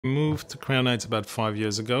Moved to Crown Heights about 5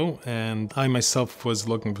 years ago, and I myself was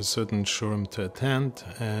looking for certain shurim to attend,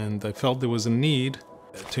 and I felt there was a need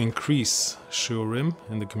to increase shurim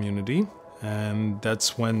in the community, and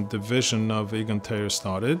that's when the vision of Irgun Torah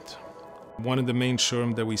started. One of the main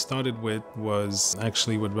shurim that we started with was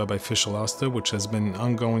actually with Rabbi Fischel Oster, which has been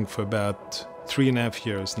ongoing for about 3.5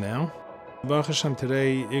 years now. Baruch Hashem,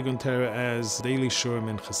 today Irgun Torah has daily shurim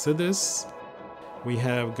in Chassidus. We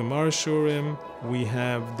have Gemara Shurim, we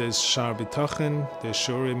have this Shar B'Tachin, the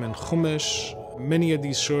Shurim and Chumash. Many of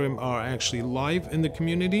these Shurim are actually live in the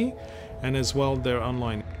community, and as well they're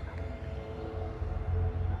online.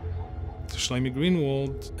 Shlomi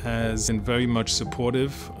Greenwald has been very much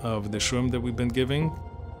supportive of the Shurim that we've been giving,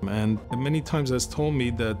 and many times has told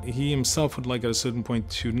me that he himself would like at a certain point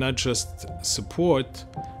to not just support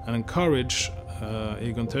and encourage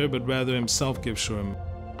Irgun Torah, but rather himself give Shurim.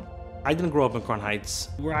 I didn't grow up in Crown Heights.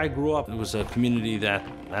 Where I grew up, it was a community that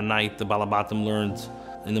at night the Balabatim learned.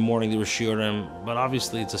 In the morning there was shiurim, but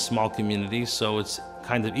obviously it's a small community, so it's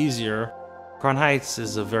kind of easier. Crown Heights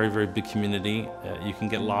is a very, very big community. You can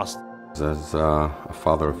get lost. As a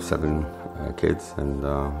father of 7 kids and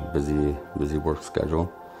busy work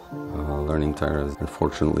schedule, learning Torah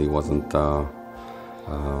unfortunately wasn't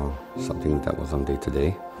something that was on day to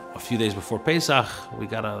day. A few days before Pesach, we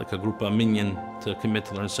got a group of minyan to commit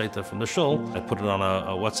to learn Saita from the shul. I put it on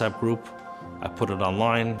a WhatsApp group. I put it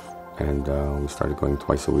online. And we started going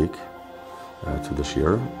twice a week to the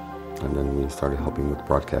shir. And then we started helping with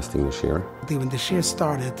broadcasting the shir. When the shir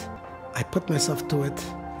started, I put myself to it,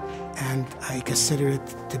 and I consider it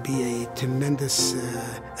to be a tremendous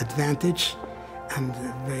advantage and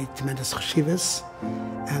very tremendous cheshivas.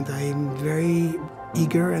 And I'm very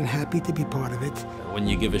eager and happy to be part of it. When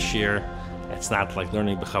you give a shir, it's not like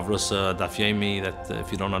learning b'chavrusa daf yomi that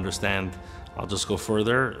if you don't understand, I'll just go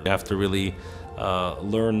further. You have to really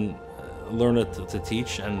learn it to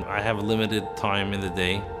teach, and I have a limited time in the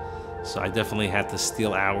day, so I definitely had to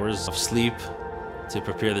steal hours of sleep to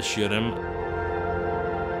prepare the shiurim.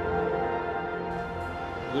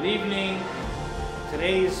 Good evening.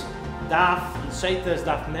 Today's daf and Saita is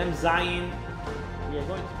daf Mem Zayin.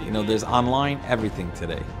 There's online everything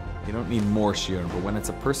today. You don't need more shiurim, but when it's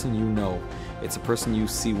a person you know, it's a person you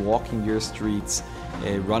see walking your streets,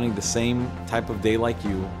 running the same type of day like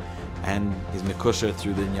you, and he's mekusher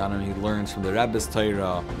through the inyan, and he learns from the Rebbe's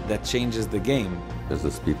Torah, that changes the game.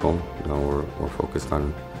 Business people, we're focused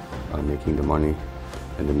on making the money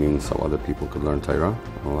and the means so other people could learn Torah.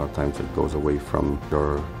 A lot of times it goes away from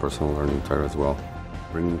your personal learning Torah as well.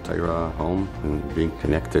 Bringing Torah home and being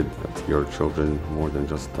connected to your children more than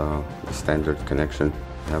just the standard connection.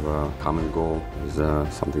 Have a common goal is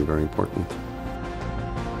something very important.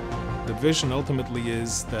 The vision ultimately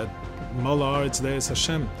is that Mala Aretz Deis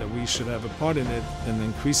Hashem, that we should have a part in it, and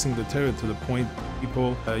increasing the Torah to the point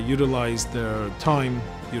people utilize their time,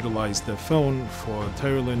 utilize their phone for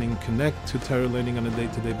Torah learning, connect to Torah learning on a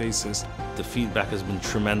day-to-day basis. The feedback has been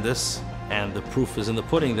tremendous, and the proof is in the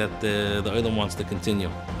pudding that the Olam wants to continue.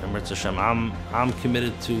 I'm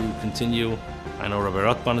committed to continue. I know Rabbi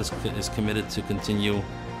Rotban is committed to continue,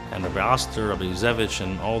 and Rabbi Oster, Rabbi Yuzevich,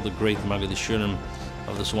 and all the great Maggid Shurim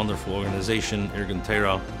of this wonderful organization, Irgun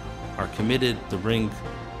Torah, are committed to bring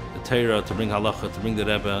the Torah, to bring halacha, to bring the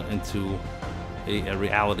Rebbe into a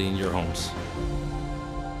reality in your homes.